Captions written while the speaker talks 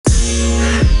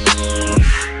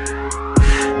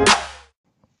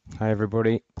Hi,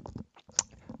 everybody.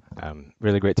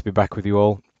 Really great to be back with you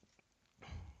all.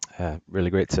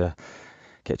 Really great to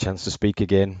get a chance to speak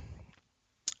again.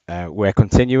 We're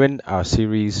continuing our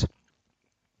series,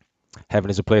 Heaven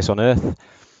is a Place on Earth,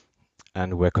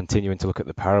 and we're continuing to look at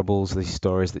the parables, these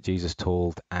stories that Jesus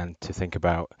told, and to think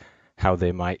about how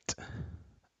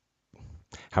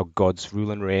how God's rule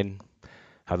and reign,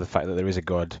 how the fact that there is a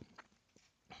God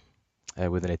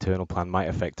with an eternal plan might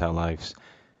affect our lives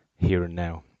here and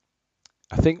now.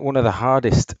 I think one of the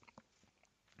hardest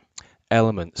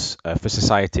elements for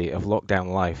society of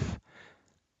lockdown life,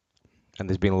 and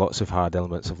there's been lots of hard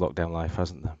elements of lockdown life,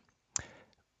 hasn't there?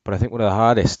 But I think one of the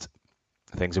hardest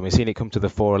things, and we're seeing it come to the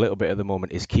fore a little bit at the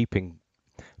moment, is keeping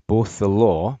both the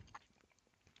law,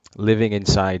 living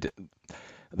inside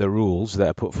the rules that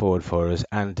are put forward for us,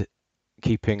 and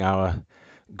keeping our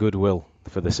goodwill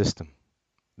for the system.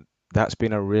 That's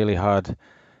been a really hard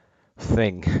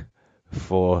thing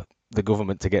for the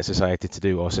government to get society to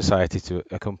do, or society to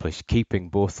accomplish, keeping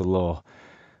both the law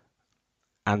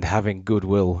and having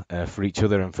goodwill for each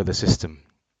other and for the system,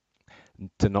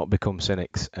 to not become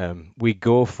cynics. We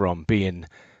go from being,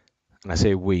 and I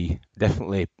say we,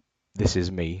 definitely this is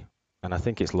me, and I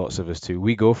think it's lots of us too.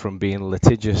 We go from being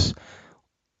litigious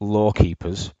law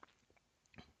keepers,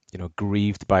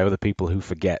 grieved by other people who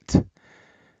forget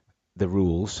the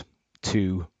rules,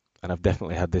 to, and I've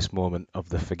definitely had this moment of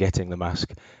the forgetting the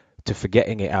mask, to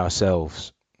forgetting it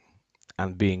ourselves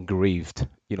and being grieved,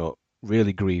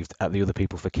 really grieved at the other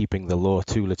people for keeping the law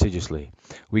too litigiously.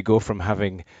 We go from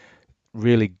having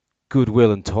really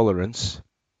goodwill and tolerance.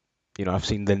 I've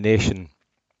seen the nation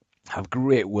have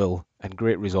great will and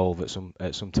great resolve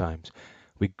at some times.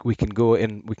 We can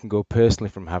go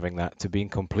personally from having that to being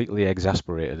completely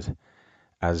exasperated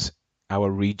as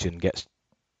our region gets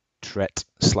treated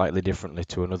slightly differently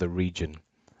to another region,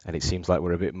 and it seems like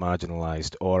we're a bit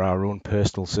marginalized, or our own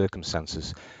personal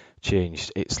circumstances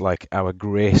changed. It's like our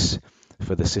grace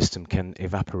for the system can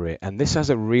evaporate, and this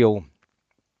has a real,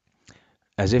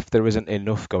 as if there isn't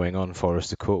enough going on for us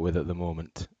to cope with at the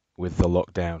moment, with the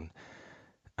lockdown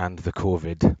and the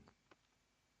COVID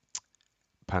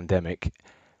pandemic.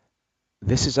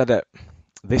 This is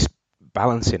this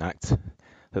balancing act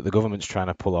that the government's trying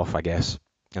to pull off, I guess,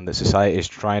 and that society is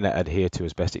trying to adhere to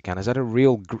as best it can, has had a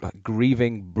real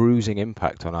grieving, bruising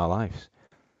impact on our lives.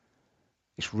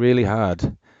 It's really hard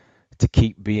to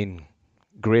keep being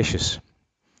gracious.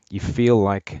 You feel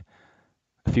like,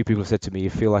 a few people have said to me, you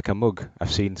feel like a mug.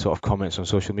 I've seen sort of comments on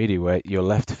social media where you're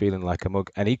left feeling like a mug.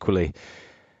 And equally,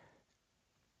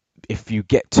 if you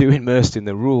get too immersed in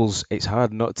the rules, it's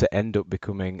hard not to end up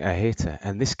becoming a hater.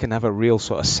 And this can have a real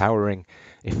sort of souring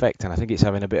effect. And I think it's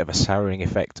having a bit of a souring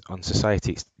effect on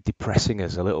society. It's depressing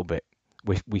us a little bit.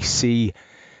 We see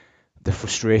the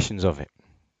frustrations of it.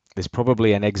 There's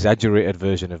probably an exaggerated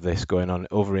version of this going on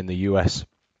over in the US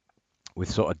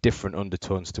with sort of different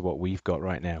undertones to what we've got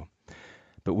right now.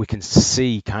 But we can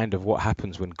see kind of what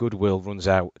happens when goodwill runs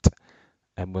out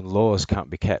and when laws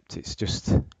can't be kept. It's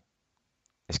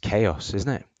chaos,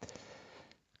 isn't it?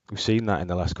 We've seen that in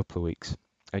the last couple of weeks.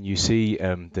 And you see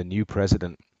the new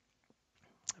president,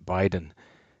 Biden,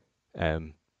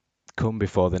 come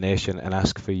before the nation and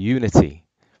ask for unity.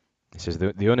 He says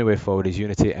the only way forward is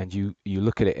unity, and you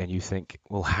look at it and you think,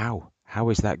 well, how? How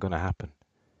is that going to happen?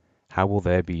 How will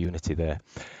there be unity there?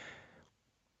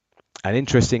 An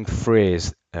interesting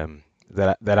phrase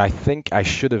that I think I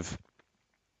should have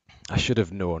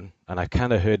known, and I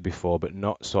kind of heard before, but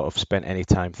not sort of spent any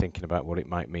time thinking about what it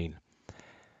might mean,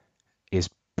 is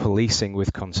policing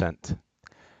with consent.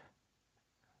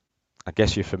 I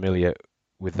guess you're familiar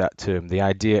with that term, the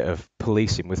idea of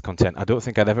policing with consent. I don't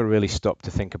think I'd ever really stopped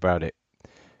to think about it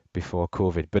before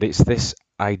COVID, but it's this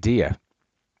idea,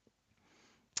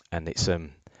 and it's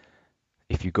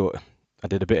if you go, I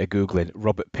did a bit of googling.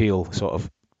 Robert Peel sort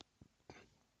of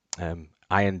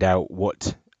ironed out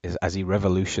what is, as he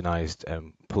revolutionized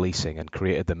policing and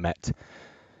created the Met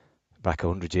back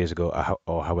 100 years ago,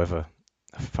 or however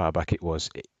far back it was.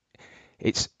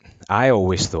 I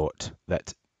always thought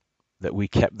that we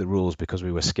kept the rules because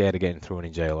we were scared of getting thrown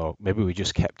in jail, or maybe we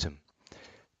just kept them.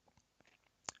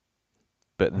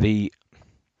 But the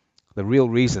real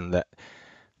reason that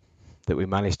we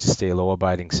managed to stay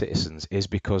law-abiding citizens is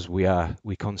because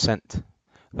we consent.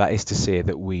 That is to say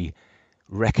that we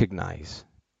recognize,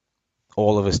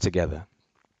 all of us together,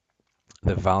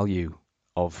 the value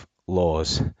of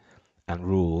laws and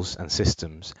rules and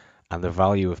systems, and the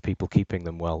value of people keeping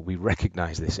them well. We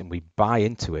recognize this and we buy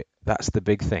into it. That's the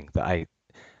big thing that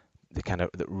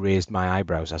raised my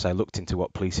eyebrows as I looked into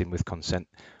what policing with consent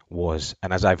was.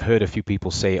 And as I've heard a few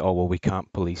people say, oh, well, we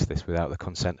can't police this without the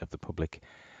consent of the public,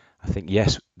 I think,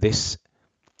 yes, this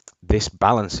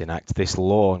balancing act, this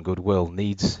law and goodwill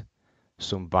needs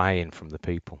some buy-in from the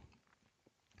people.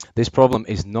 This problem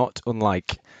is not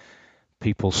unlike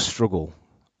people's struggle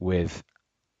with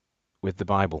the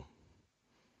Bible.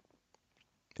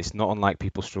 It's not unlike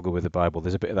people struggle with the Bible.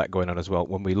 There's a bit of that going on as well.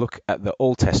 When we look at the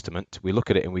Old Testament, we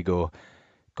look at it and we go,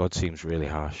 God seems really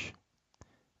harsh.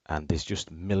 And there's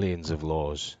just millions of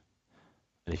laws.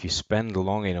 And if you spend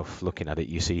long enough looking at it,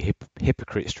 you see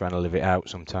hypocrites trying to live it out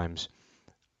sometimes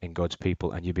in God's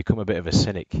people. And you become a bit of a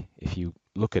cynic if you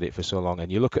look at it for so long.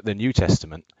 And you look at the New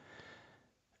Testament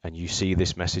and you see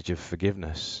this message of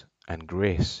forgiveness and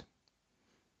grace.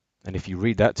 And if you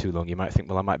read that too long, you might think,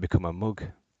 well, I might become a mug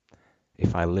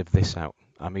if I live this out.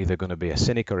 I'm either going to be a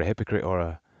cynic or a hypocrite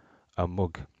or a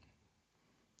mug.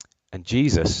 And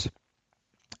Jesus,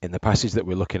 in the passage that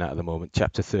we're looking at the moment,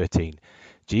 chapter 13,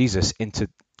 Jesus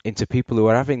into people who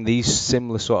are having these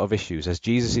similar sort of issues. As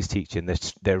Jesus is teaching,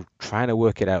 they're trying to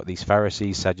work it out. These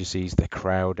Pharisees, Sadducees, the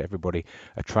crowd, everybody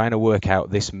are trying to work out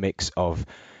this mix of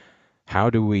how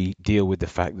do we deal with the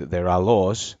fact that there are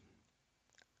laws,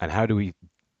 and how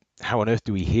on earth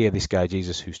do we hear this guy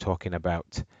Jesus who's talking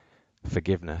about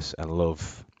forgiveness and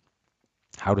love?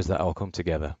 How does that all come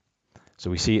together?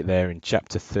 So we see it there in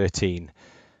chapter 13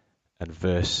 and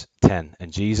verse 10.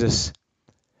 And Jesus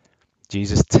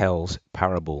tells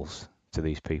parables to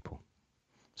these people.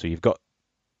 So you've got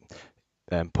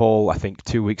Paul, I think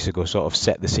 2 weeks ago, sort of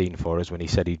set the scene for us when he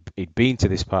said he'd been to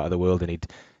this part of the world and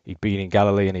he'd been in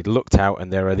Galilee and he'd looked out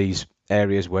and there are these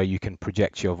areas where you can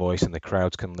project your voice and the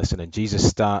crowds can listen. And Jesus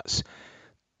starts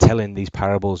telling these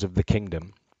parables of the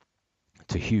kingdom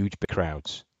to huge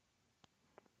crowds.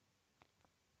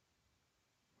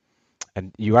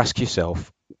 And you ask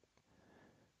yourself,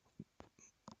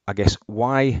 I guess,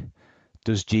 why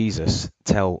does Jesus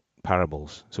tell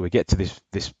parables? So we get to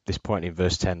this point in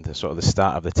verse 10, the sort of the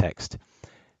start of the text.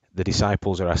 The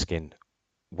disciples are asking,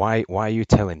 why are you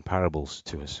telling parables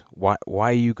to us? Why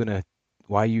are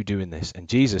you doing this? And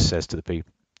Jesus says to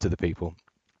the people,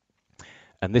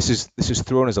 and this is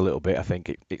thrown us a little bit. I think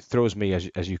it throws me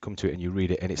as you come to it and you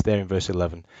read it, and it's there in verse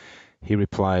 11. He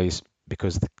replies,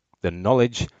 because the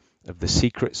knowledge of the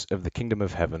secrets of the kingdom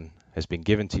of heaven has been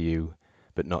given to you,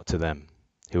 but not to them.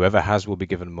 Whoever has will be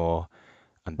given more,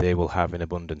 and they will have in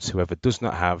abundance. Whoever does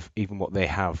not have, even what they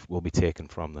have will be taken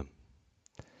from them.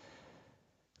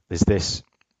 There's this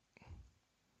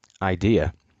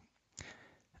idea,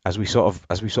 as we sort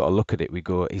of look at it, we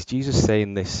go, is Jesus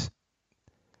saying this?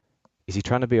 Is he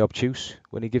trying to be obtuse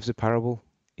when he gives a parable?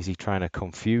 Is he trying to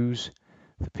confuse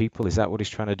the people? Is that what he's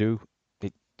trying to do?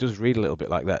 It does read a little bit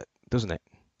like that, doesn't it?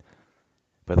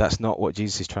 But that's not what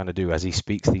Jesus is trying to do as he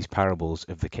speaks these parables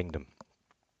of the kingdom.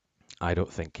 I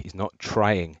don't think. He's not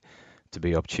trying to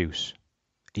be obtuse.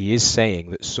 He is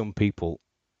saying that some people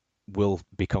will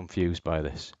be confused by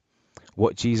this.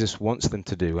 What Jesus wants them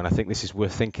to do, and I think this is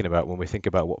worth thinking about when we think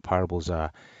about what parables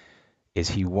are, is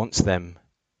he wants them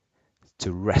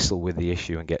to wrestle with the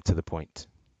issue and get to the point.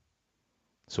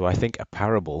 So I think a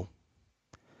parable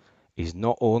is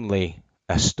not only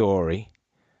a story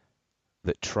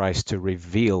that tries to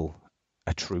reveal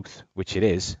a truth, which it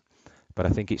is, but I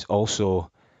think it's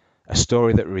also a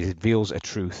story that reveals a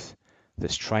truth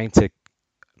that's trying to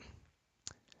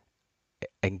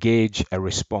engage a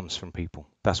response from people.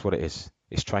 That's what it is.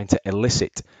 It's trying to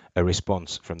elicit a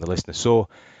response from the listener. So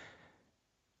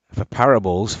for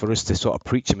parables, for us to sort of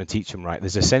preach them and teach them right,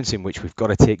 there's a sense in which we've got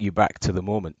to take you back to the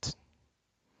moment.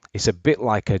 It's a bit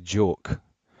like a joke.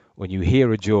 When you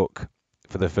hear a joke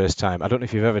for the first time, I don't know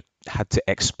if you've ever had to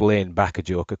explain back a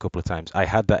joke a couple of times. I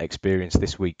had that experience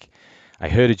this week. I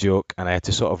heard a joke and I had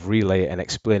to sort of relay it and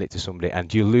explain it to somebody,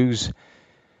 and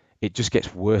it just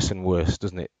gets worse and worse,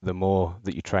 doesn't it, the more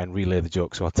that you try and relay the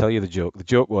joke. So I'll tell you the joke. The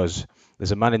joke was,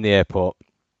 there's a man in the airport,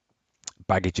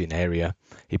 baggaging area.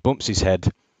 He bumps his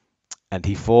head and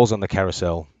he falls on the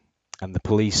carousel, and the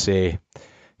police say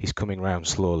he's coming round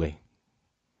slowly.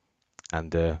 And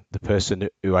the person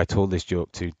who I told this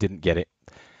joke to didn't get it.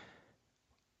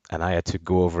 And I had to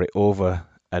go over it over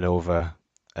and over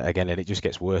again, and it just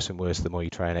gets worse and worse the more you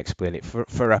try and explain it.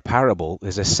 For a parable,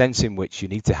 there's a sense in which you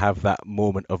need to have that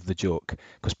moment of the joke,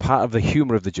 because part of the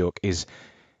humor of the joke is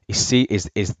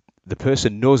the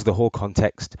person knows the whole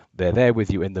context, they're there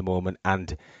with you in the moment,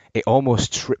 and it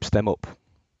almost trips them up.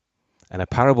 And a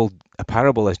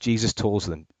parable as Jesus told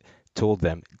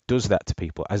them, does that to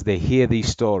people. As they hear these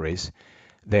stories,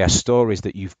 they are stories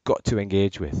that you've got to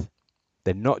engage with.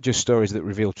 They're not just stories that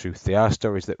reveal truth. They are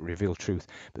stories that reveal truth,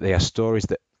 but they are stories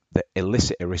that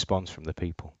elicit a response from the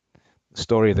people. The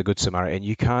story of the Good Samaritan.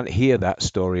 You can't hear that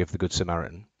story of the Good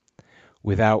Samaritan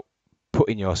without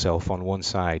putting yourself on one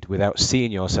side, without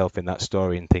seeing yourself in that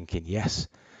story and thinking, yes,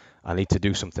 I need to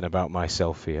do something about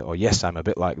myself here, or yes, I'm a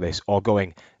bit like this, or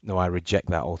going, no, I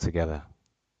reject that altogether.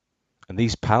 And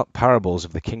these parables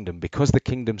of the kingdom, because the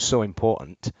kingdom's so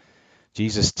important,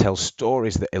 Jesus tells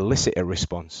stories that elicit a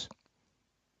response,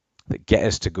 that get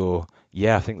us to go,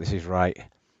 yeah, I think this is right,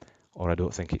 or I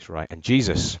don't think it's right. And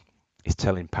Jesus is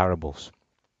telling parables.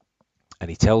 And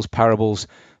he tells parables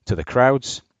to the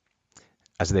crowds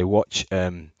as they watch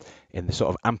in the sort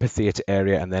of amphitheater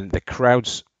area, and then the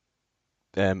crowds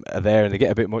are there and they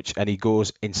get a bit much, and he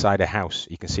goes inside a house.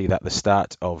 You can see that at the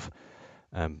start of,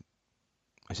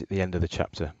 is it the end of the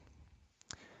chapter?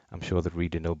 I'm sure the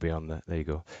reading will be on there. There you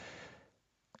go.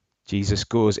 Jesus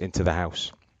goes into the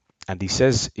house, and he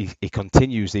says, he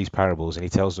continues these parables, and he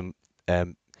tells them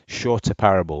shorter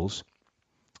parables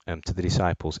to the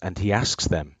disciples, and he asks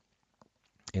them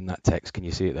in that text, can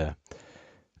you see it there?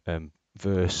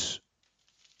 Verse,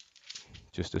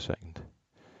 just a second.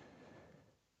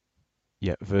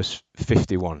 Yeah, verse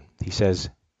 51. He says,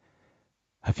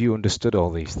 have you understood all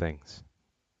these things?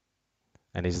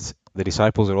 And the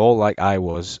disciples are all like I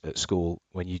was at school,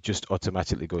 when you just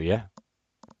automatically go, yeah,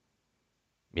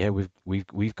 we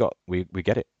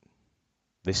get it.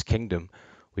 This kingdom,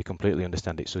 we completely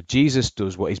understand it. So Jesus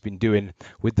does what he's been doing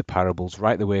with the parables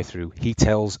right the way through. He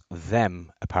tells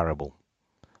them a parable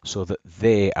so that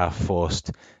they are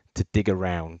forced to dig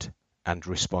around and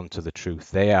respond to the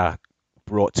truth. They are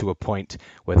brought to a point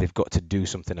where they've got to do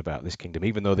something about this kingdom.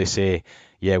 Even though they say,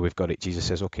 yeah, we've got it, Jesus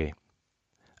says, okay.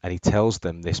 And he tells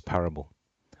them this parable,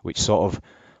 which sort of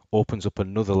opens up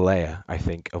another layer, I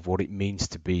think, of what it means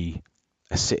to be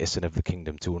a citizen of the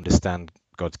kingdom, to understand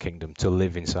God's kingdom, to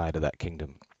live inside of that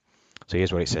kingdom. So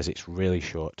here's what it says. It's really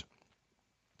short.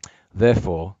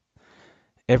 Therefore,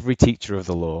 every teacher of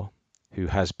the law who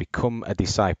has become a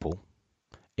disciple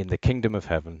in the kingdom of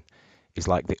heaven is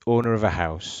like the owner of a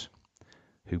house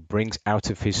who brings out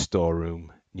of his storeroom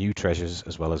new treasures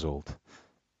as well as old.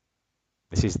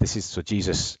 This is so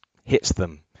Jesus hits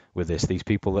them with this. These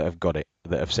people that have got it,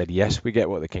 that have said, yes, we get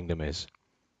what the kingdom is.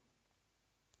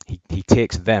 He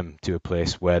takes them to a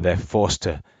place where they're forced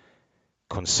to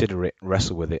consider it,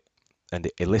 wrestle with it, and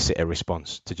elicit a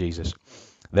response to Jesus.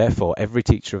 Therefore, every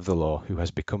teacher of the law who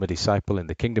has become a disciple in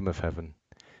the kingdom of heaven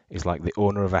is like the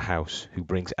owner of a house who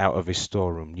brings out of his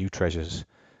storeroom new treasures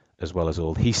as well as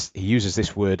old. He uses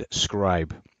this word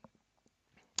scribe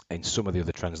in some of the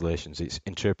other translations. It's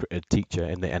interpreted teacher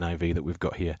in the NIV that we've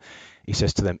got here. He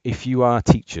says to them, if you are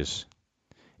teachers,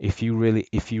 if you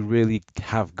really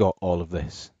have got all of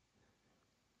this,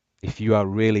 if you are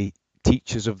really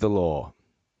teachers of the law,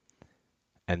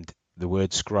 and the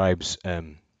word scribes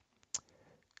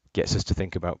gets us to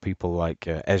think about people like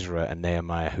Ezra and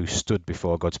Nehemiah, who stood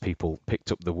before God's people,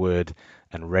 picked up the word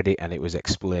and read it, and it was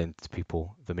explained to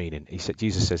people the meaning.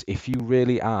 Jesus says, if you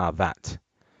really are that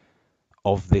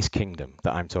of this kingdom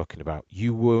that I'm talking about,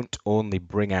 you won't only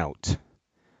bring out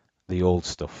the old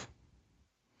stuff.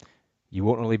 You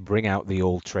won't only bring out the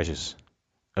old treasures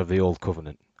of the old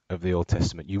covenant, of the Old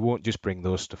Testament. You won't just bring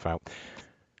those stuff out.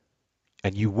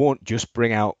 And you won't just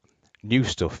bring out new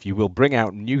stuff. You will bring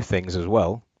out new things as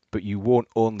well, but you won't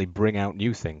only bring out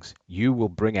new things. You will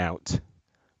bring out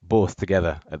both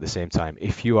together at the same time.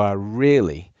 If you are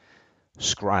really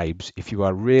scribes, if you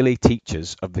are really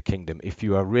teachers of the kingdom, if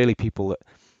you are really people that,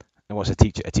 and what's a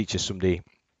teacher? A teacher is somebody,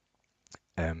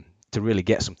 to really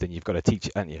get something, you've got to teach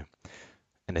it, haven't you?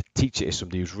 And a teacher is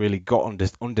somebody who's really got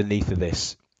underneath of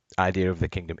this idea of the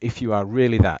kingdom. If you are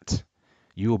really that,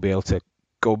 you will be able to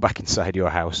go back inside your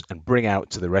house and bring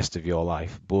out to the rest of your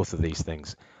life both of these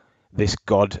things. This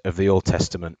God of the Old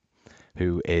Testament,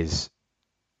 who is,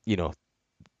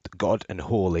 God and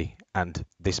holy, and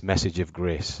this message of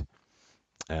grace.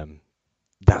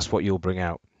 That's what you'll bring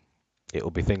out.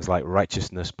 It'll be things like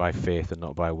righteousness by faith and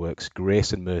not by works,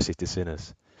 grace and mercy to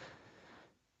sinners.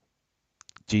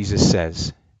 Jesus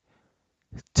says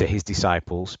to his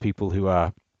disciples, people who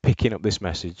are picking up this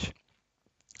message,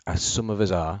 as some of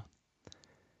us are,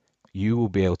 you will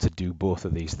be able to do both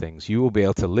of these things. You will be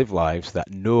able to live lives that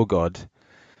know God,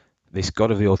 this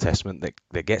God of the Old Testament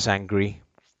that gets angry,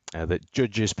 that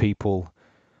judges people,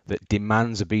 that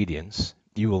demands obedience.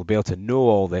 You will be able to know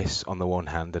all this on the one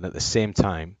hand, and at the same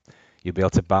time, you'll be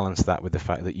able to balance that with the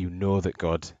fact that you know that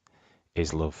God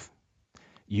is love.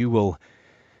 You will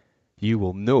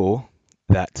know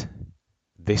that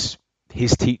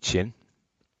his teaching,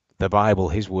 the Bible,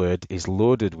 his word, is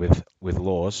loaded with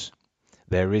laws.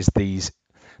 There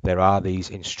are these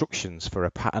instructions for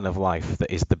a pattern of life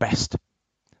that is the best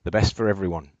for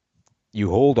everyone. You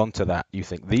hold on to that. You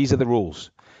think, these are the rules.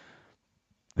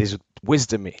 there's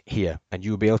wisdom here, and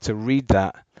you'll be able to read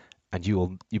that, and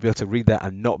you'll be able to read that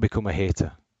and not become a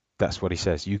hater. That's what he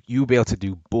says. You'll be able to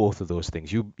do both of those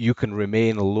things. You can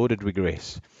remain loaded with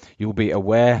grace. You'll be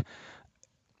aware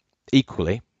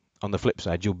equally. On the flip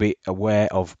side, you'll be aware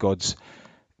of God's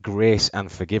grace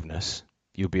and forgiveness.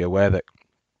 You'll be aware that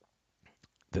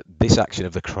this action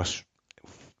of the cross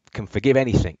can forgive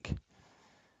anything,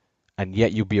 and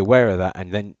yet you'll be aware of that,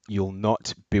 and then you'll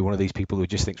not be one of these people who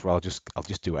just thinks, well, I'll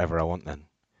just do whatever I want. Then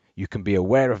you can be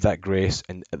aware of that grace,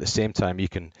 and at the same time you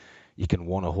can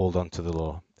want to hold on to the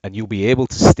law, and you'll be able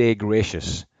to stay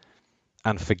gracious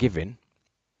and forgiving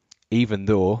even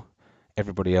though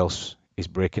everybody else is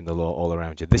breaking the law all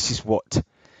around you. This is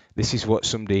what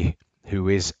somebody who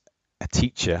is a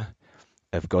teacher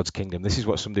of God's kingdom, this is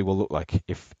what somebody will look like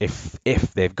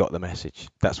if they've got the message.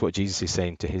 That's what Jesus is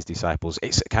saying to his disciples.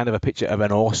 It's kind of a picture of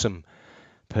an awesome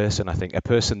person, I think, a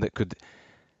person that could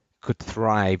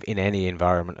thrive in any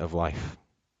environment of life.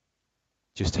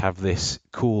 Just have this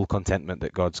cool contentment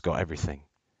that God's got everything,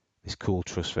 this cool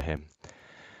trust for him.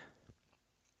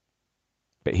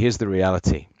 But here's the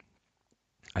reality,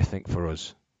 I think, for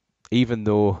us. Even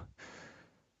though,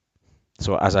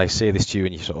 so as I say this to you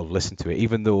and you sort of listen to it,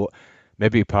 even though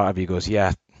maybe part of you goes,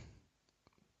 yeah,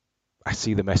 I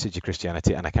see the message of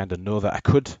Christianity and I kind of know that I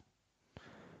could.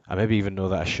 I maybe even know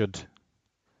that I should.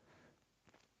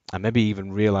 I maybe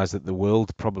even realize that the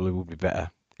world probably would be better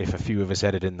if a few of us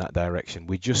headed in that direction.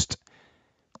 We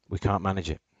can't manage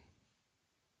it.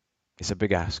 It's a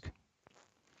big ask.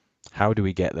 How do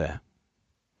we get there?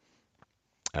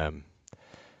 The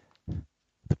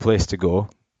place to go,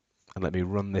 and let me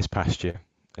run this past you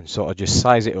and sort of just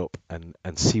size it up and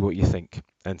see what you think.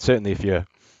 And certainly if you're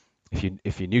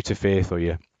new to faith, or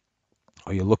you're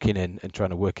looking in and trying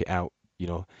to work it out,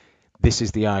 this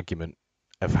is the argument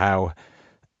of how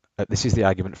this is the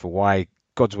argument for why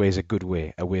God's way is a good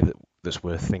way, a way that's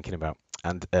worth thinking about.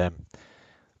 And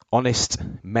honest,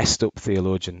 messed up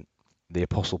theologian, the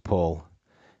Apostle Paul,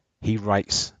 he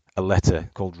writes a letter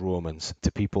called Romans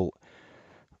to people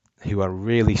who are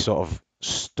really sort of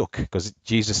stuck, because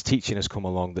Jesus' teaching has come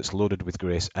along that's loaded with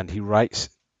grace, and he writes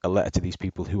a letter to these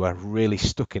people who are really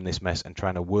stuck in this mess and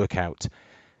trying to work out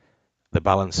the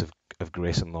balance of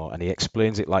grace and law. And he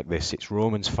explains it like this. It's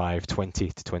Romans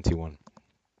 5:20-21.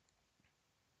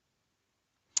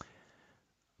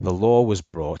 The law was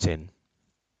brought in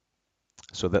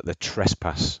so that the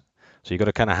trespass. So you've got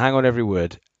to kind of hang on every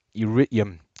word.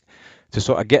 To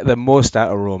sort of get the most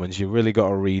out of Romans, you really got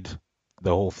to read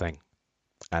the whole thing.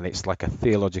 And it's like a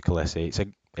theological essay.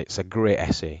 It's a great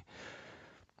essay.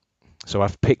 So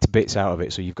I've picked bits out of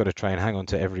it, so you've got to try and hang on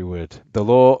to every word. The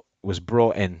law was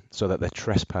brought in so that the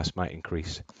trespass might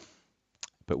increase.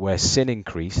 But where sin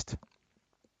increased,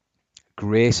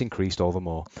 grace increased all the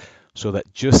more, so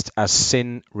that just as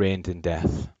sin reigned in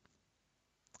death,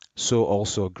 so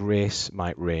also grace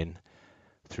might reign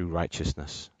through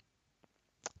righteousness,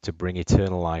 to bring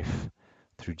eternal life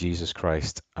through Jesus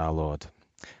Christ our Lord.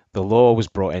 The law was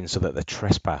brought in so that the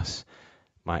trespass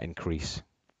might increase.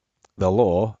 The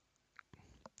law,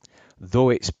 though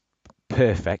it's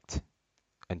perfect,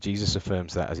 and Jesus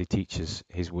affirms that as he teaches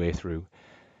his way through,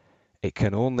 it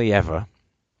can only ever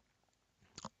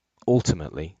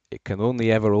ultimately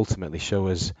show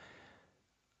us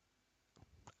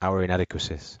our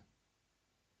inadequacies.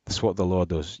 That's what the law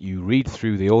does. You read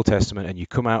through the Old Testament and you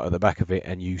come out at the back of it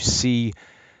and you see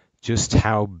just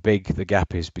how big the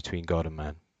gap is between God and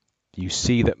man. You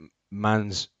see that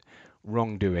man's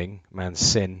wrongdoing, man's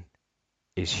sin,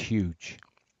 is huge.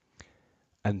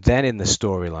 And then in the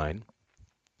storyline,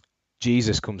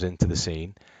 Jesus comes into the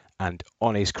scene, and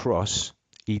on his cross,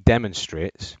 he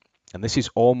demonstrates, and this is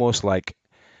almost like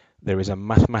there is a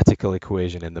mathematical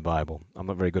equation in the Bible. I'm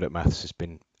not very good at maths. It's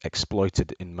been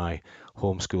exploited in my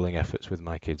homeschooling efforts with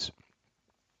my kids.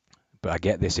 But I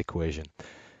get this equation.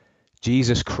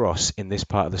 Jesus' cross in this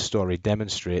part of the story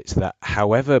demonstrates that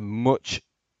however much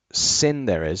sin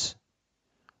there is,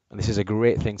 and this is a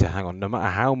great thing to hang on, no matter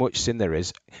how much sin there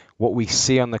is, what we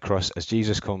see on the cross as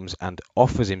Jesus comes and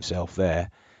offers himself there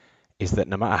is that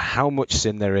no matter how much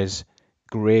sin there is,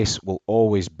 grace will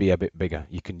always be a bit bigger.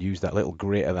 You can use that little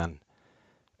greater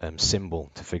than symbol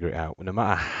to figure it out. No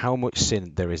matter how much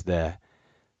sin there is there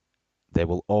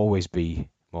will always be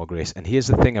more grace. And here's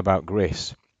the thing about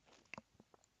grace,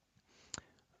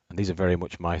 and these are very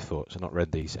much my thoughts. I've not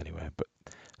read these anywhere, but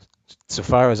so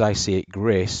far as I see it,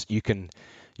 grace, you could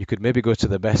maybe go to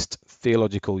the best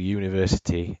theological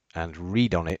university and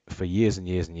read on it for years and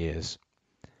years and years,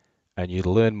 and you'd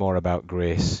learn more about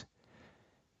grace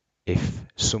if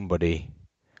somebody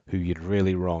who you'd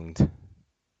really wronged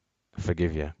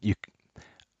forgive you.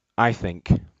 I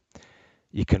think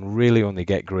you can really only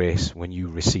get grace when you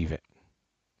receive it.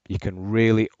 You can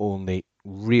really only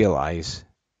realize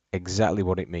exactly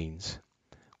what it means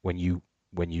when you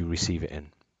receive it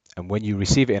in. And when you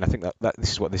receive it in, I think that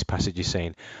this is what this passage is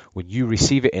saying. When you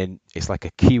receive it in, it's like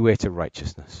a keyway to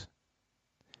righteousness.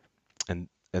 And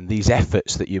these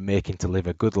efforts that you're making to live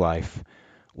a good life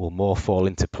will more fall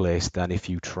into place than if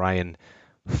you try and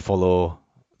follow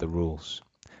the rules.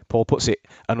 Paul puts it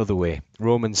another way.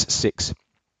 Romans 6,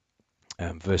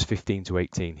 verse 15 to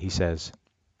 18, he says,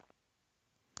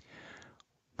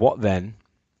 What then?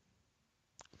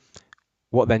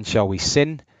 What then shall we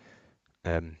sin?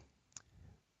 Um,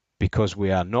 because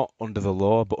we are not under the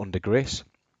law but under grace.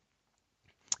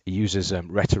 He uses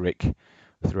rhetoric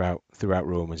throughout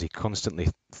Romans. He constantly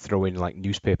throwing like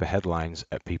newspaper headlines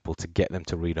at people to get them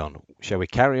to read on. Shall we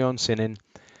carry on sinning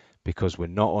because we're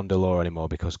not under law anymore,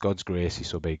 because God's grace is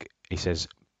so big? He says,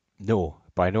 no,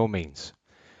 by no means.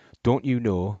 Don't you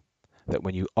know that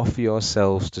when you offer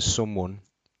yourselves to someone,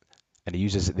 and he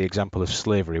uses the example of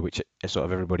slavery, which sort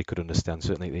of everybody could understand,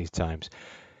 certainly at these times.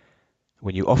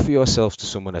 When you offer yourselves to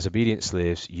someone as obedient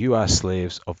slaves, you are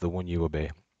slaves of the one you obey.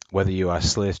 Whether you are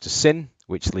slaves to sin,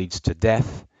 which leads to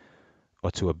death, or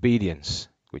to obedience,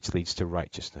 which leads to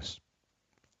righteousness.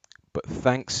 But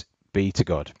thanks be to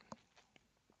God.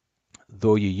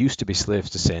 Though you used to be slaves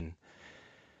to sin,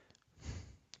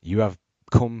 you have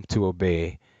come to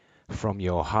obey from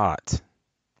your heart.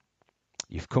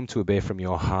 You've come to obey from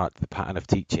your heart the pattern of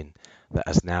teaching that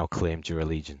has now claimed your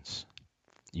allegiance.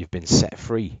 You've been set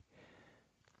free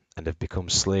and have become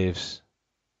slaves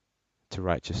to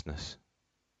righteousness.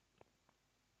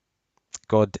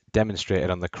 God demonstrated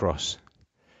on the cross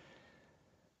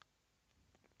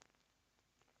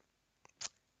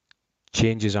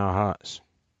changes our hearts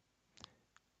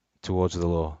towards the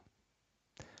law.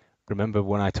 Remember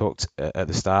when I talked at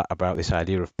the start about this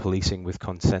idea of policing with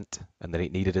consent, and that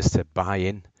it needed us to buy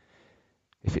in?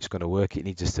 If it's going to work, it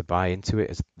needs us to buy into it,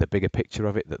 as the bigger picture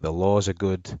of it, that the laws are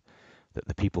good, that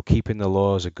the people keeping the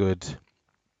laws are good.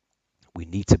 We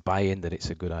need to buy in that it's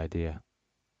a good idea.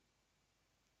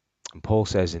 And Paul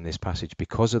says in this passage,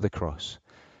 because of the cross,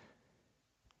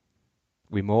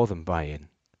 we more than buy in.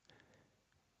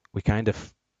 We kind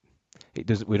of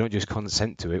we don't just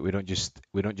consent to it. We don't just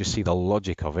see the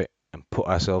logic of it and put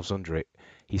ourselves under it.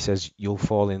 He says you'll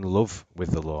fall in love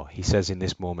with the law. He says in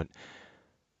this moment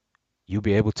you'll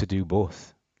be able to do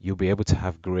both. You'll be able to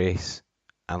have grace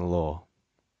and law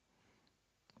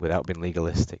without being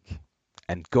legalistic.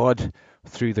 And God,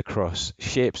 through the cross,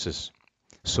 shapes us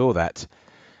so that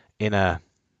in a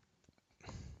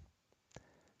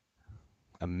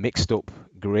mixed up,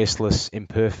 graceless,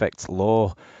 imperfect,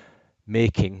 law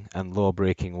making and law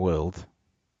breaking world,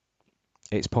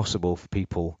 it's possible for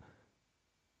people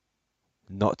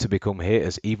not to become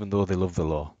haters even though they love the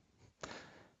law.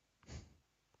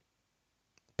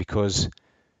 Because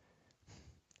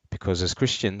as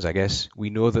Christians, I guess, we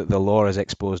know that the law has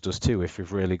exposed us too if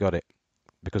we've really got it.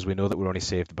 Because we know that we're only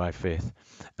saved by faith.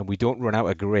 And we don't run out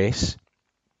of grace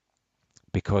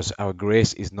because our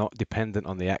grace is not dependent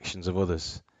on the actions of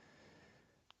others.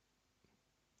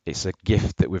 It's a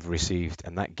gift that we've received,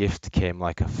 and that gift came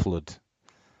like a flood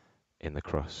in the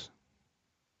cross.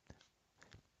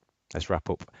 Let's wrap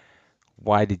up.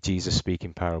 Why did Jesus speak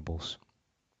in parables?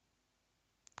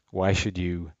 Why should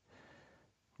you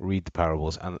read the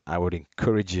parables? And I would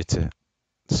encourage you to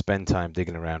spend time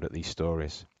digging around at these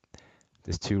stories.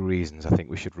 There's two reasons I think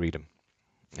we should read them.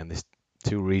 And there's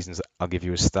two reasons that I'll give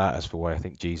you as starters for why I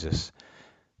think Jesus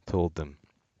told them.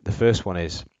 The first one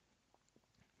is,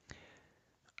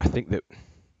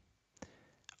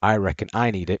 I reckon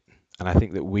I need it, and I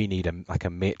think that we need a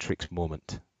Matrix moment.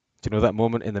 Do you know that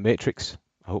moment in the Matrix?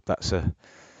 I hope that's a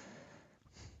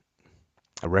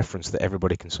reference that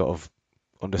everybody can sort of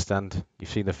understand. You've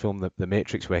seen the film The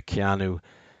Matrix, where Keanu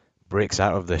breaks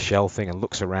out of the shell thing and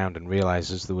looks around and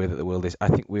realizes the way that the world is. I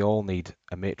think we all need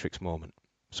a Matrix moment,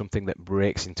 something that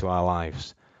breaks into our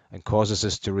lives and causes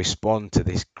us to respond to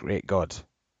this great God,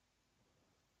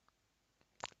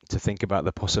 to think about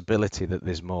the possibility that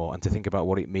there's more, and to think about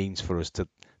what it means for us to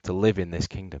live in this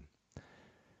kingdom.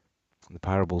 And the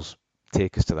parables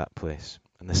take us to that place.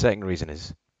 And the second reason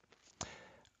is,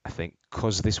 I think,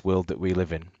 because this world that we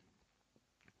live in,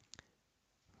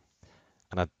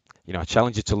 and I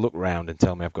challenge you to look around and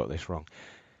tell me I've got this wrong.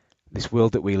 This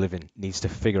world that we live in needs to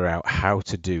figure out how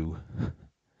to do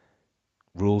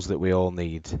rules that we all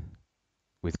need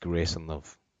with grace and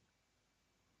love.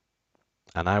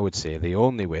 And I would say the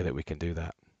only way that we can do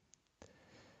that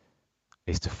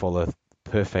is to follow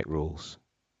perfect rules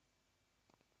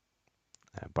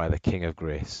by the King of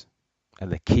Grace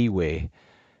And the key way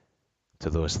to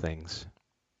those things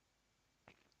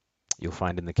you'll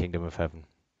find in the kingdom of heaven.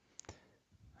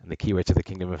 And the key way to the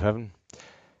kingdom of heaven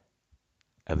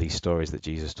are these stories that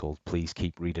Jesus told. Please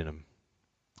keep reading them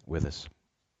with us.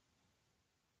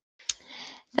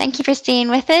 Thank you for staying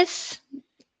with us.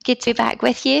 Good to be back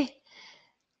with you.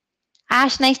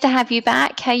 Ash, nice to have you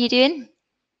back. How you doing?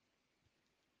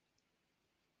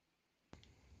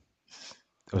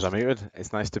 Was I muted?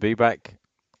 It's nice to be back.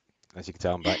 As you can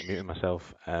tell, I'm back muting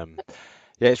myself. Yeah,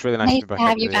 it's really nice to be back. Nice to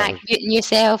have you back, muting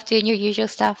yourself, doing your usual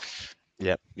stuff.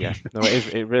 Yep, yeah. No, it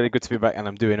is really good to be back, and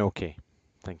I'm doing okay.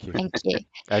 Thank you. Thank you.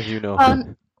 As you know.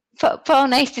 Paul,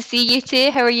 nice to see you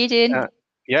too. How are you doing?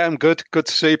 Yeah, I'm good. Good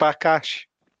to see you back, Ash.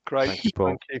 Great. Thank you,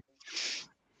 Paul.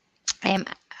 Thank you.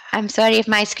 I'm sorry if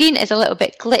my screen is a little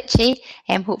bit glitchy.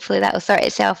 Hopefully that will sort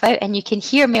itself out and you can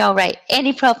hear me all right.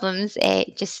 Any problems,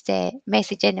 just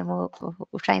message in and we'll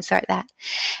try and sort that.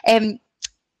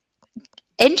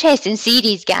 Interesting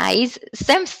series, guys.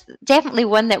 Sims, definitely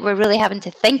one that we're really having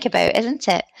to think about, isn't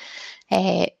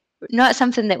it? Not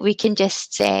something that we can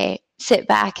just sit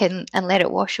back and let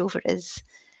it wash over us.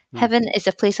 Heaven is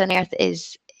a place on earth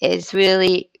is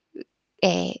really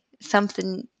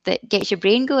something that gets your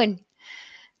brain going.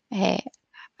 I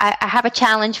have a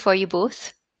challenge for you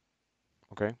both.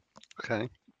 Okay.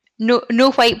 No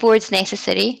whiteboards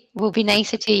necessary. We'll be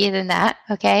nicer to you than that,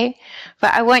 okay?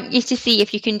 But I want you to see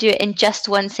if you can do it in just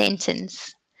one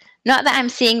sentence. Not that I'm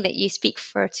saying that you speak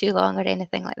for too long or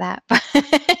anything like that, but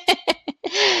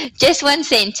just one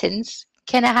sentence.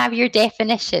 Can I have your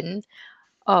definition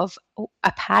of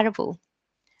a parable?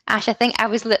 Ash, I think I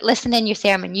was listening in your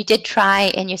sermon. You did try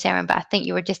in your sermon, but I think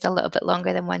you were just a little bit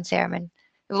longer than one sermon.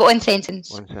 One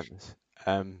sentence. One sentence.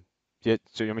 Yeah,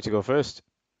 so you want me to go first?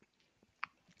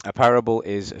 A parable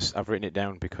is, I've written it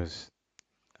down because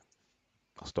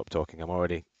I'll stop talking. I'm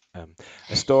already,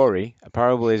 a story. A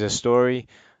parable is a story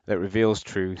that reveals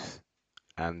truth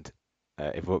and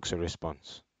evokes a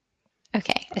response.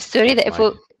 Okay, a story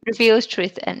that reveals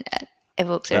truth and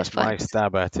evokes a response. That's my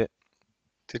stab at it.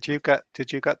 Did you get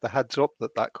the heads up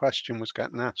that question was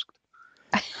getting asked?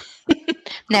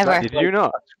 Never. Did you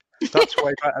not? That's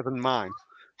way better than mine.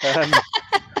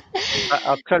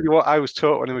 I'll tell you what I was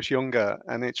taught when I was younger,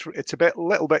 and it's a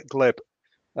little bit glib.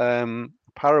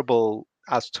 Parable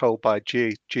as told by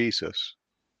Jesus,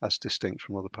 as distinct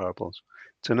from other parables.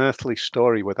 It's an earthly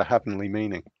story with a heavenly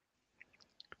meaning.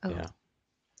 Oh. Yeah.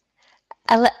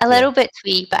 A little bit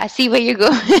twee, but I see where you're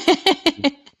going.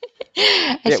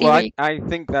 I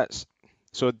think that's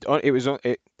so.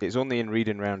 It's only in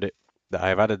reading around it that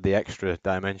I've added the extra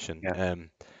dimension. Yeah.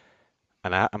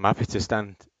 And I'm happy to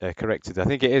stand corrected. I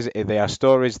think it is. They are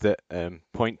stories that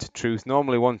point to truth.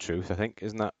 Normally, one truth. I think,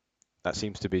 isn't that? That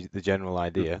seems to be the general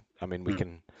idea. I mean, we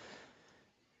can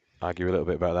argue a little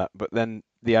bit about that, but then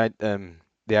the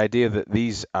idea that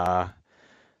these are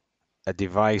a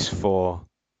device for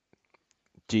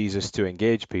Jesus to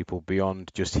engage people beyond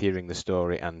just hearing the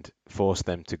story and force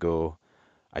them to go,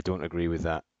 I don't agree with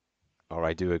that, or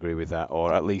I do agree with that,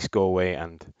 or at least go away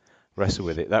and wrestle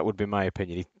with it. That would be my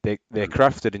opinion. They're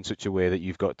crafted in such a way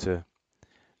that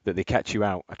that they catch you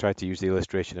out. I tried to use the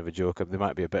illustration of a joker. There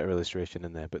might be a better illustration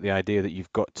in there, but the idea that you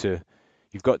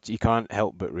can't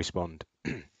help but respond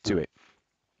to it.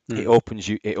 It opens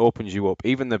you up.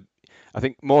 I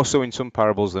think more so in some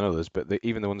parables than others, but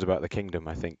even the ones about the kingdom,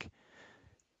 I think,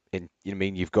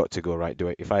 you've got to go, right, do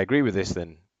it. If I agree with this,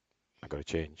 then I've got to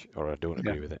change, or I don't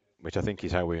agree with it, which I think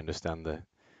is how we understand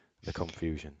the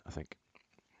confusion, I think.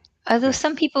 Although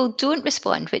some people don't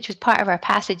respond, which was part of our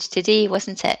passage today,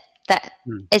 wasn't it?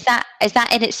 Is that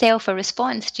in itself a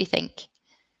response, do you think?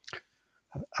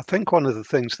 I think one of the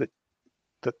things that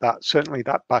certainly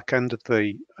that back end of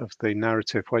the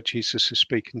narrative where Jesus is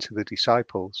speaking to the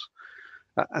disciples,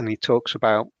 and he talks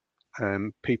about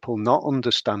people not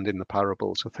understanding the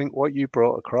parables. I think what you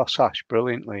brought across, Ash,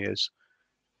 brilliantly is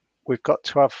we've got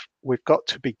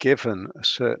to be given a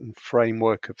certain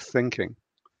framework of thinking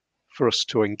for us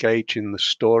to engage in the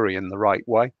story in the right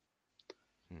way.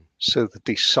 So the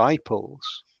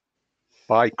disciples,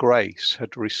 by grace,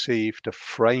 had received a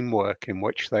framework in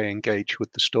which they engage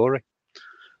with the story.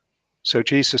 So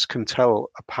Jesus can tell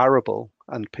a parable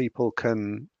and people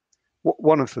can...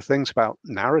 One of the things about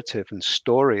narrative and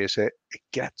story is it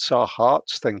gets our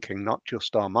hearts thinking, not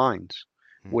just our minds.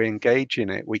 We engage in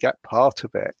it, we get part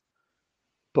of it,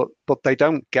 but they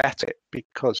don't get it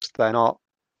because they're not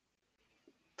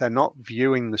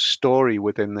viewing the story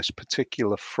within this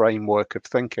particular framework of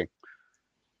thinking,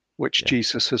 which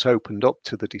Jesus has opened up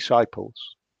to the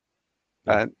disciples.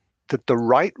 The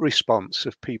right response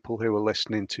of people who are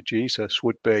listening to Jesus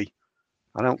would be,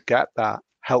 I don't get that.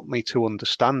 Help me to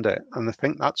understand it. And I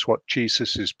think that's what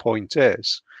Jesus's point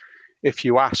is. If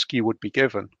you ask, you would be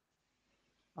given.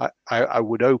 I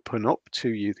would open up to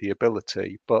you the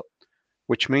ability, but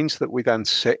which means that we then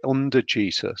sit under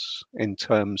Jesus in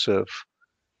terms of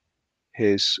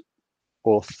his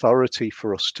authority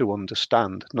for us to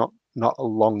understand, not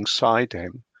alongside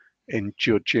him in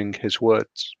judging his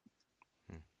words.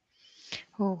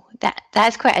 Oh,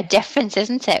 that's quite a difference,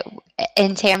 isn't it?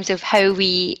 In terms of how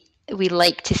we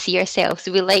like to see ourselves.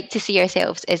 We like to see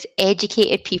ourselves as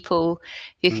educated people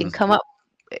who can come up,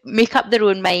 make up their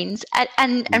own minds,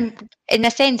 and in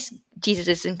a sense, Jesus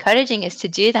is encouraging us to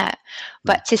do that.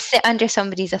 But to sit under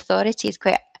somebody's authority is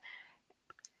quite.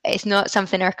 It's not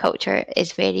something our culture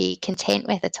is very content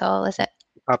with at all, is it?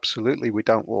 Absolutely, we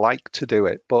don't like to do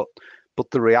it, but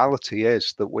the reality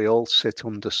is that we all sit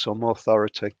under some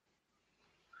authority.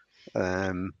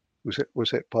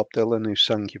 Was it Bob Dylan who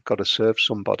sang "You've got to serve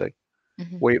somebody"?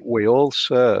 We all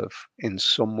serve in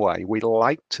some way. We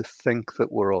like to think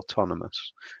that we're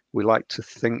autonomous. We like to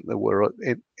think that we're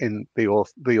in the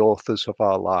authors of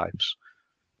our lives,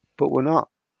 but we're not.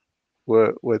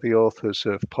 We're the authors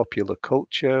of popular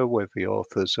culture. We're the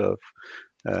authors of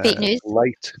fake news.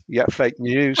 Fake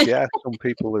news. Yeah, some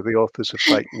people are the authors of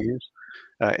fake news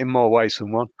in more ways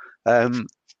than one.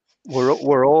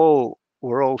 We're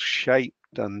all shaped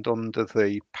and under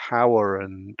the power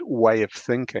and way of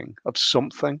thinking of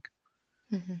something.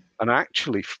 And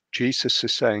actually, Jesus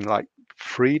is saying, like,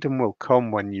 freedom will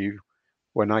come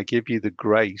when I give you the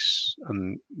grace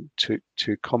and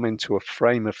to come into a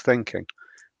frame of thinking,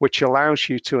 which allows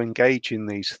you to engage in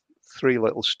these three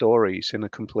little stories in a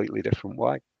completely different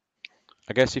way.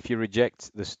 I guess if you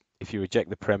reject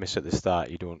the premise at the start,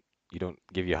 you don't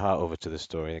give your heart over to the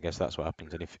story. I guess that's what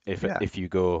happens. And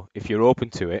if you're open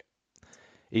to it,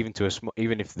 even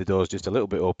if the door's just a little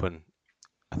bit open,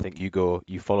 I think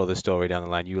you follow the story down the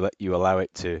line. You allow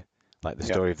it to, like the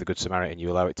story of the Good Samaritan,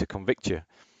 you allow it to convict you.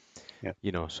 Yeah.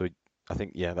 You know, so I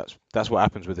think that's what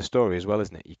happens with the story as well,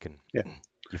 isn't it?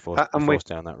 You're forced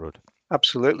down that road.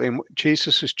 Absolutely. And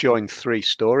Jesus has joined three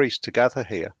stories together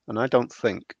here, and I don't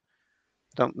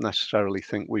necessarily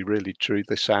think we really drew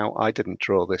this out. I didn't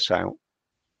draw this out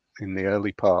in the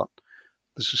early part.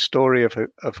 There's a story of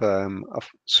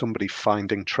somebody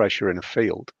finding treasure in a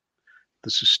field.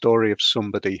 There's a story of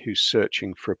somebody who's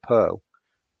searching for a pearl.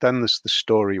 Then there's the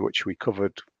story which we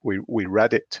covered. We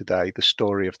read it today. The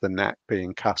story of the net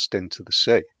being cast into the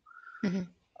sea.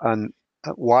 And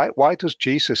why does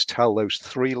Jesus tell those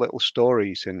three little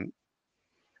stories? In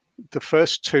the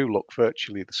first two look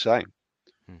virtually the same,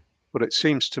 but it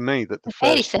seems to me that the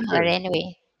very similar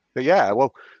anyway. Yeah,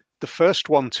 well, the first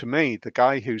one, to me, the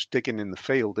guy who's digging in the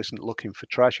field isn't looking for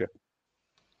treasure.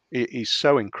 He's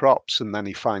sowing crops and then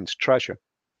he finds treasure.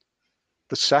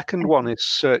 The second one is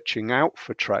searching out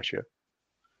for treasure.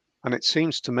 And it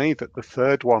seems to me that the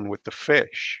third one with the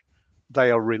fish,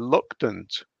 they are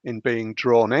reluctant in being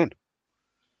drawn in.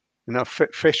 You know,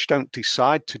 fish don't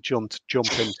decide to jump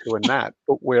into a net,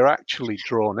 but we're actually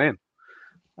drawn in.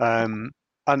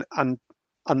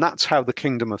 And that's how the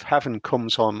kingdom of heaven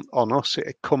comes on us.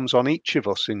 It comes on each of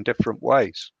us in different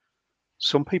ways.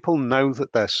 Some people know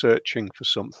that they're searching for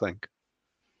something.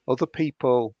 Other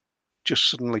people just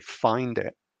suddenly find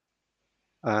it,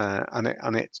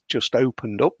 and it's just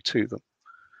opened up to them.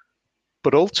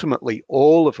 But ultimately,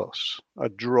 all of us are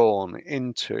drawn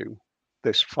into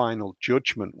this final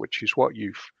judgment, which is what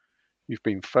you've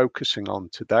been focusing on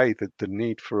today, the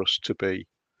need for us to be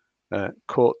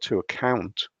caught to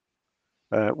account.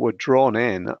 We're drawn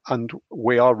in, and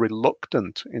we are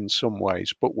reluctant in some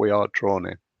ways, but we are drawn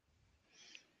in.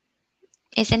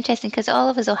 It's interesting because all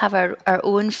of us will have our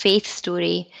own faith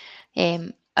story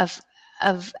of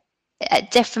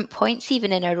at different points,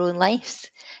 even in our own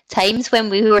lives. Times when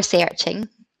we were searching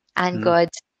and God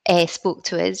spoke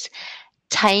to us.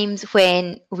 Times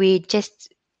when we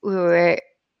kind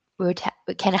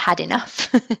of had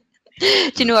enough.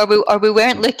 Do you know, or we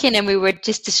weren't looking and we were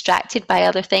just distracted by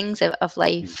other things of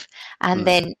life. And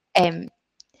then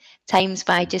times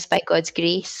by God's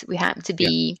grace, we happened to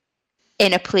be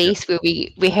in a place where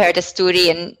we heard a story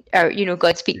and, or, you know,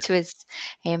 God speak to us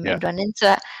and run in.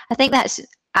 So I think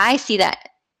I see that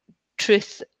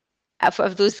truth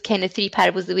of those kind of three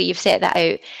parables, the way you've set that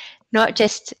out, not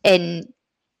just in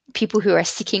people who are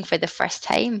seeking for the first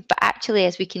time, but actually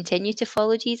as we continue to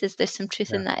follow Jesus, there's some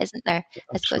truth in that, isn't there?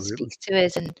 As God speaks to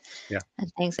us and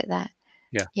things like that.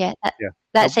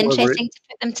 That's interesting to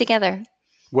put them together.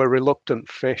 We're reluctant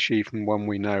fish even when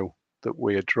we know that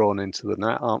we are drawn into the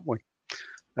net, aren't we?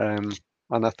 And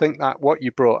I think that what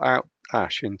you brought out,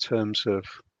 Ash, in terms of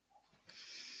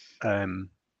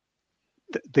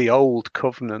the old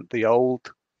covenant, the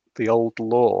old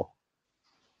law,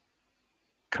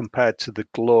 compared to the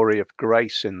glory of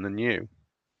grace in the new.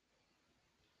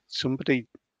 Somebody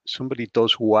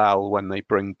does well when they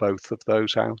bring both of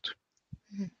those out.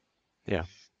 Yeah,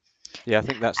 I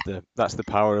think that's the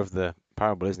power of the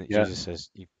parable, isn't it? Yeah. Jesus says,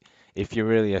 if you're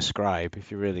really a scribe,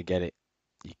 if you really get it,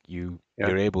 you're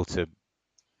able to.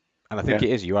 And I think it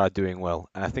is. You are doing well.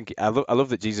 And I think I love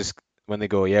that Jesus, when they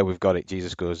go, yeah, we've got it.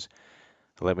 Jesus goes,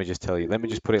 let me just tell you. Let me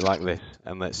just put it like this,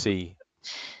 and let's see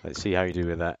how you do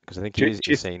with that. Because I think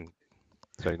he's saying.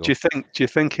 Sorry, go on. Do you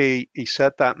think he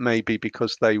said that maybe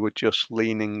because they were just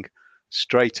leaning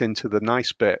straight into the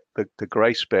nice bit, the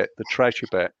grace bit, the treasure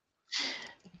bit?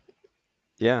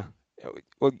 Yeah.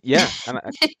 Well, yeah. And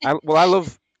I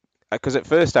love, because at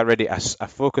first I read it, I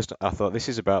focused, I thought this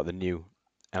is about the new.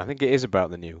 And I think it is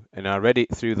about the new. And I read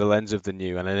it through the lens of the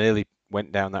new, and I nearly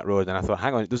went down that road. And I thought,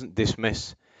 hang on, it doesn't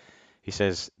dismiss. He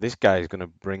says, this guy is going to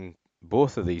bring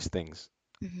both of these things,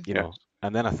 you know.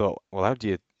 And then I thought, well, how do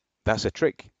you, that's a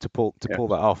trick to pull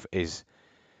that off is,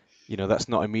 that's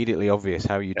not immediately obvious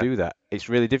how you do that. It's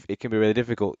really it can be really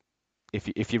difficult.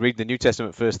 If you read the New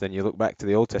Testament first, then you look back to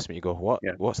the Old Testament, you go,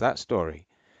 what's that story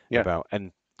about?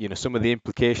 And some of the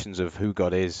implications of who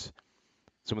God is,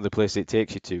 some of the places it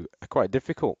takes you to are quite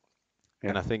difficult.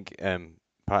 And I think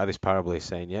part of this parable is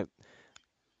saying,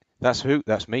 that's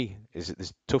me.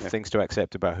 There's tough things to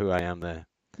accept about who I am there,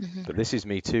 but this is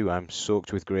me too. I'm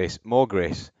soaked with grace, more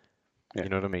grace. You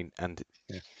know what I mean? And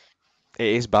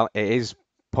it is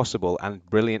possible and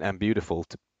brilliant and beautiful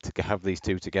to have these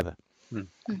two together.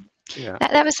 Yeah,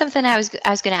 that was something I was going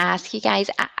to ask you guys.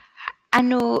 I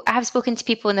know I have spoken to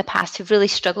people in the past who've really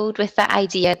struggled with that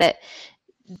idea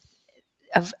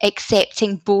of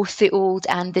accepting both the old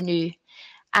and the new,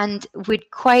 and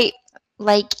would quite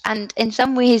like, and in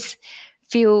some ways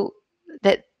feel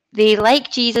that they like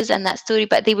Jesus and that story,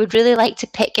 but they would really like to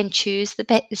pick and choose the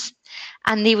bits,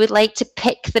 and they would like to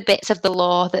pick the bits of the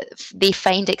law that they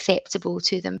find acceptable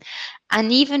to them,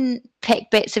 and even pick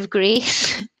bits of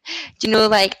grace. Do you know,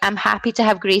 like, I'm happy to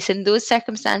have grace in those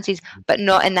circumstances, but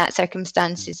not in that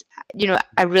circumstances.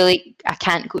 I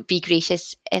can't be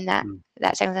gracious in that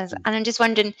circumstance. And I'm just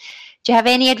wondering, do you have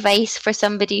any advice for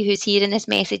somebody who's hearing this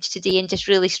message today and just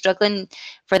really struggling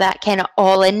for that kind of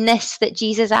all-inness that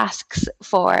Jesus asks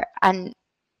for, and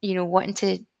wanting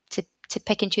to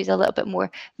pick and choose a little bit more,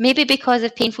 maybe because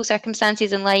of painful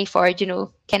circumstances in life, or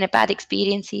kind of bad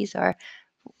experiences? Or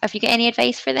have you got any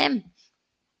advice for them?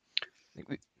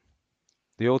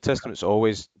 The Old Testament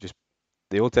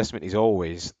is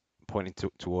always pointing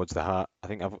towards the heart. I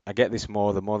think I get this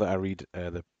more the more that I read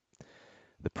the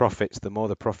prophets. The more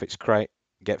the prophets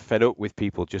get fed up with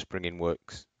people just bringing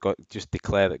works. God just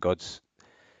declare that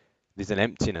there's an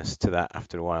emptiness to that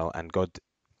after a while, and God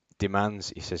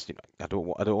demands. He says, I don't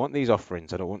want these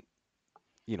offerings. I don't want,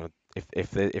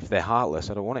 if they're heartless,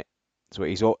 I don't want it. So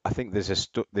I think there's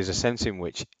a sense in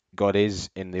which God is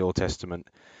in the Old Testament.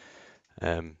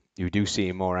 You do see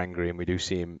him more angry, and we do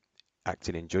see him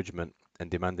acting in judgment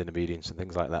and demanding obedience and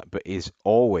things like that. But he's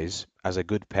always, as a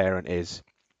good parent is,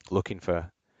 looking for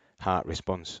heart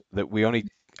response.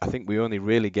 I think we only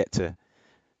really get to,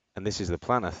 and this is the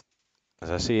plan as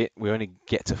I see it, we only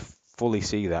get to fully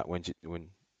see that when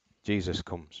Jesus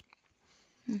comes.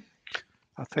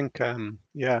 I think, I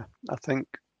think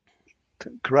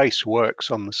grace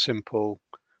works on the simple,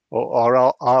 or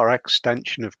our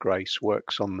extension of grace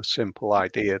works on the simple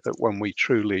idea that when we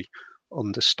truly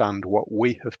understand what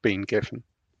we have been given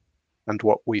and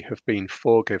what we have been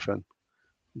forgiven,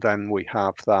 then we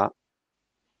have that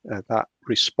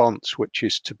response, which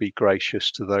is to be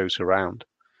gracious to those around.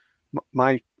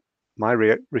 My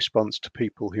response to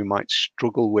people who might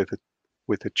struggle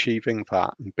with achieving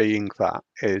that and being that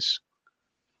is,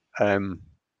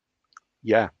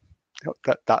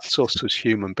 that's us as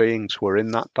human beings. We're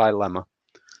in that dilemma.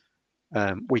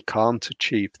 We can't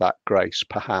achieve that grace,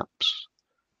 perhaps,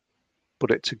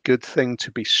 but it's a good thing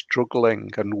to be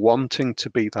struggling and wanting to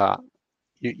be that.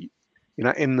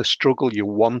 In the struggle, you're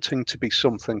wanting to be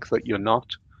something that you're not,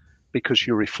 because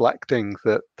you're reflecting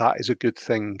that is a good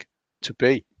thing to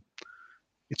be.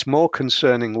 It's more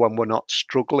concerning when we're not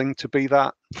struggling to be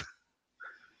that.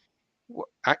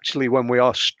 Actually, when we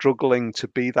are struggling to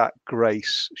be that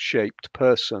grace-shaped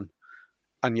person,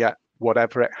 and yet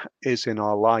whatever it is in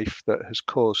our life that has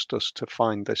caused us to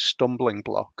find this stumbling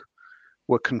block,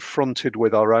 we're confronted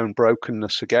with our own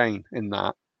brokenness again in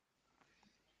that.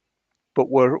 But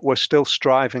we're still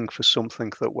striving for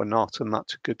something that we're not, and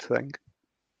that's a good thing.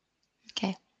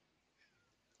 Okay.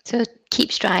 So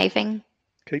keep striving,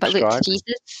 Keep but striving. look to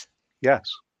Jesus. Yes.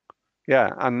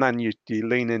 Yeah, and then you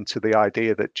lean into the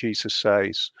idea that Jesus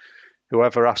says,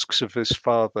 whoever asks of his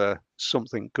Father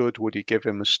something good, would he give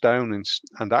him a stone?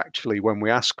 And actually, when we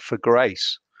ask for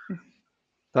grace,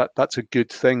 that's a good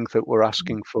thing that we're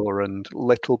asking for. And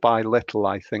little by little,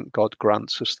 I think God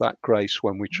grants us that grace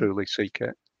when we truly seek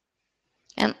it.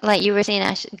 And like you were saying,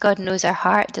 Ash, God knows our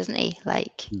heart, doesn't he?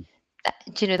 Like, do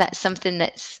you know, that's something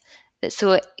that's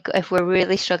so, if we're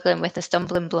really struggling with a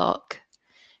stumbling block,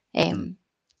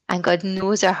 and God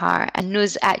knows our heart and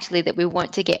knows actually that we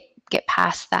want to get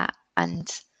past that and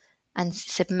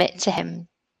submit to him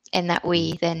in that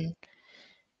way, then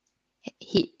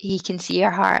he can see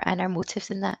our heart and our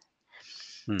motives in that.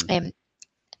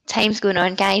 Time's going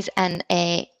on, guys, and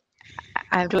I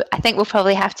think we'll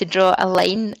probably have to draw a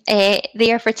line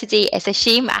there for today. It's a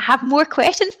shame. I have more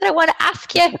questions that I want to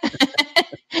ask you.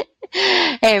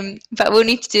 But we'll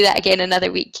need to do that again another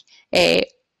week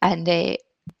and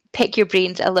pick your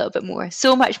brains a little bit more.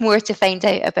 So much more to find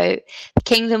out about the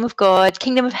kingdom of God,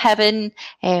 kingdom of heaven,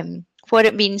 what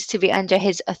it means to be under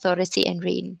his authority and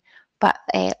reign. But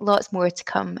lots more to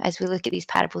come as we look at these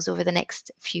parables over the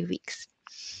next few weeks.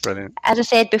 Brilliant. As I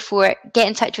said before, get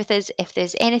in touch with us if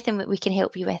there's anything that we can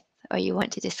help you with or you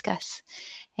want to discuss.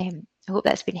 I hope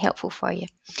that's been helpful for you.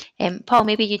 Paul,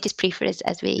 maybe you just pray for us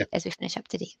as we finish up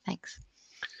today. Thanks.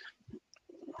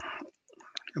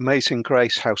 Amazing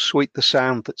grace, how sweet the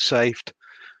sound that saved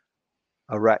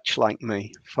a wretch like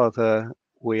me. Father,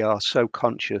 we are so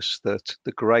conscious that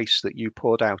the grace that you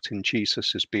poured out in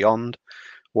Jesus is beyond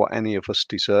what any of us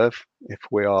deserve. If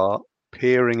we are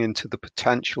peering into the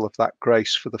potential of that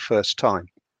grace for the first time,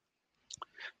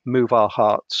 move our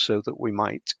hearts so that we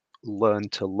might learn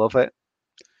to love it.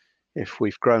 If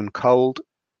we've grown cold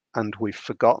and we've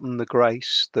forgotten the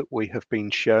grace that we have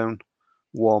been shown,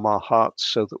 warm our hearts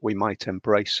so that we might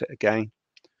embrace it again.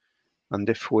 And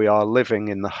if we are living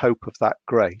in the hope of that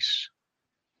grace,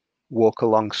 walk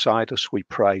alongside us, we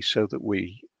pray, so that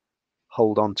we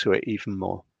hold on to it even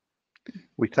more.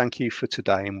 We thank you for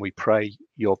today, and we pray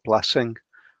your blessing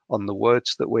on the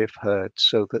words that we've heard,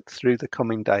 so that through the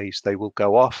coming days they will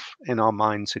go off in our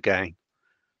minds again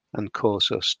and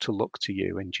cause us to look to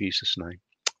you in Jesus' name.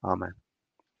 Amen.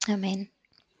 Amen.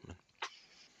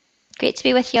 Great to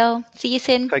be with y'all. See you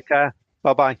soon. Take care.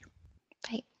 Bye-bye.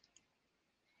 Bye.